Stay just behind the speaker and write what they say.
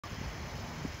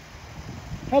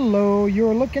Hello,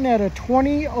 you're looking at a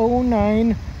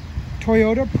 2009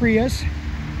 Toyota Prius.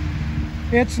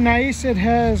 It's nice. It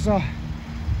has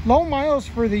low miles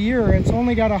for the year. It's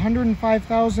only got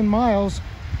 105,000 miles.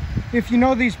 If you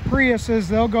know these Priuses,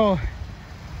 they'll go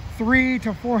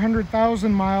 300,000 to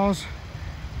 400,000 miles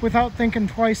without thinking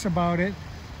twice about it.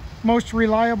 Most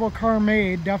reliable car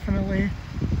made, definitely.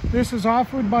 This is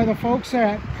offered by the folks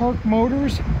at Park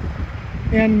Motors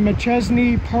in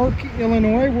Machesney Park,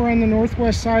 Illinois. We're on the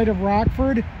northwest side of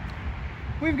Rockford.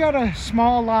 We've got a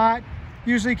small lot,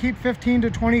 usually keep 15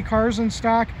 to 20 cars in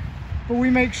stock, but we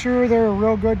make sure they're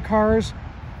real good cars,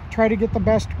 try to get the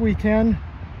best we can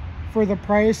for the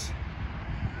price,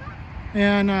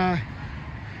 and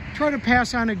try to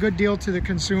pass on a good deal to the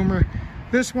consumer.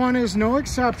 This one is no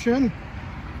exception.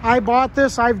 I bought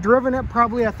this, I've driven it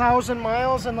probably 1,000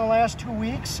 miles in the last 2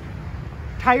 weeks.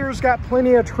 Tires got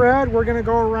plenty of tread. We're gonna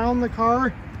go around the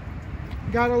car.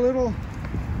 Got a little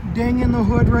ding in the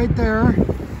hood right there.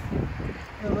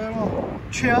 A little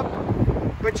chip,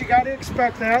 but you gotta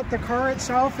expect that. The car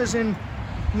itself is in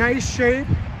nice shape.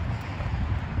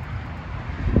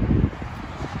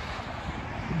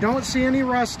 Don't see any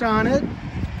rust on it.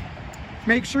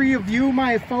 Make sure you view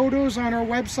my photos on our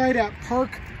website at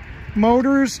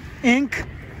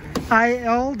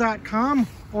parkmotorsinc.com,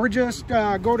 or just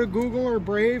go to Google or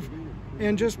Brave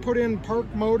and just put in Park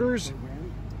Motors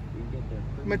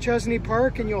Machesney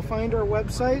Park and you'll find our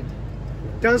website.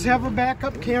 Does have a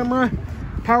backup camera,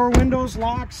 power windows,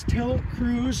 locks, tilt,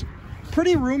 cruise.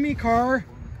 Pretty roomy car.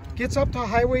 Gets up to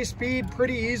highway speed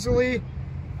pretty easily.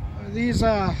 These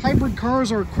hybrid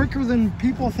cars are quicker than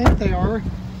people think they are.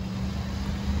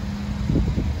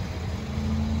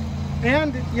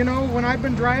 And, you know, when I've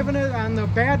been driving it, on the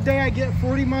bad day I get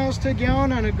 40 miles to a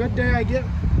gallon, on a good day I get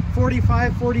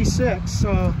 45, 46.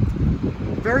 So,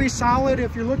 very solid.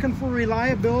 If you're looking for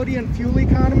reliability and fuel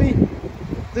economy,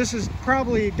 this is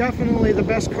probably definitely the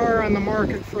best car on the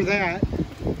market for that.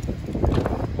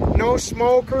 No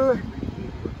smoker,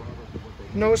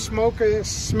 no smoke,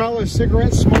 smell of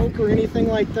cigarette smoke or anything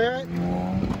like that.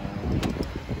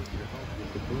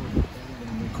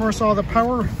 Of course, all the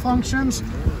power functions.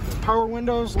 Power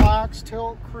windows, locks,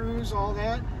 tilt, cruise, all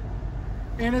that.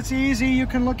 And it's easy. You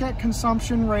can look at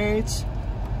consumption rates.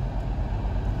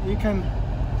 You can,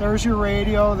 there's your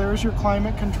radio, there's your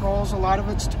climate controls. A lot of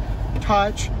it's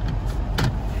touch.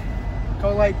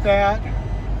 Go like that.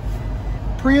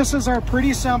 Priuses are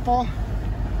pretty simple.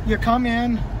 You come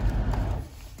in,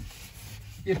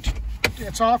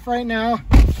 it's off right now.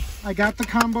 I got the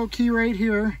combo key right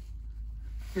here.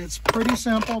 It's pretty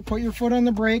simple. Put your foot on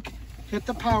the brake. Hit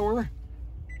the power,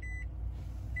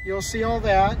 you'll see all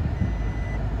that,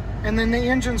 and then the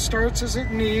engine starts as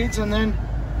it needs, and then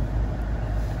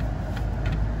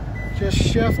just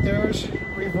shift. There's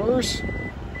reverse,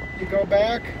 you go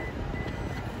back,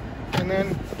 and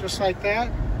then just like that,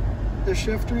 the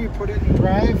shifter, you put it in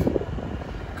drive.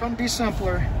 Couldn't be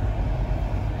simpler.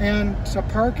 And to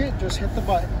park it, just hit the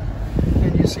button,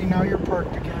 and you see now you're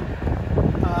parked again.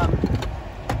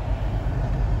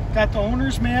 Got the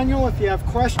owner's manual if you have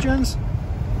questions.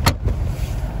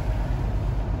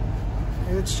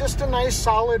 It's just a nice,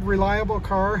 solid, reliable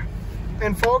car.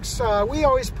 And folks, we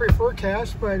always prefer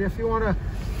cash, but if you want to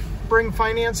bring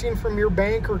financing from your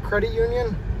bank or credit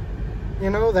union, you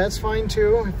know, that's fine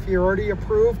too, if you're already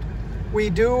approved. We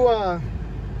do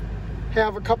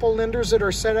have a couple lenders that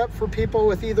are set up for people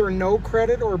with either no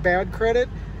credit or bad credit.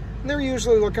 And they're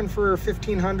usually looking for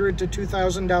 $1,500 to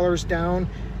 $2,000 down.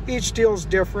 Each deal's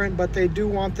different, but they do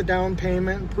want the down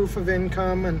payment, proof of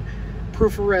income, and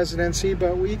proof of residency,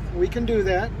 but we can do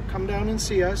that. Come down and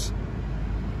see us.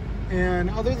 And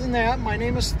other than that, my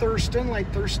name is Thurston,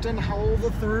 like Thurston Howell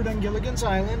III on Gilligan's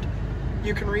Island.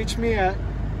 You can reach me at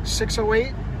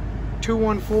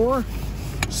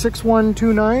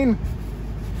 608-214-6129,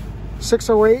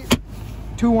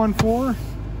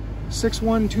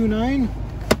 608-214-6129,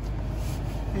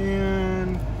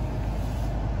 and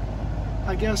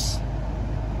I guess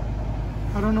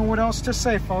I don't know what else to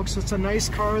say, folks. It's a nice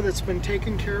car that's been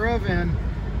taken care of, and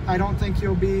I don't think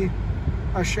you'll be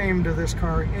ashamed of this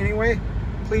car. Anyway,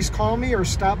 please call me or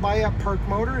stop by at Park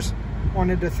Motors.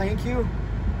 Wanted to thank you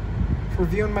for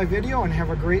viewing my video, and have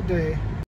a great day.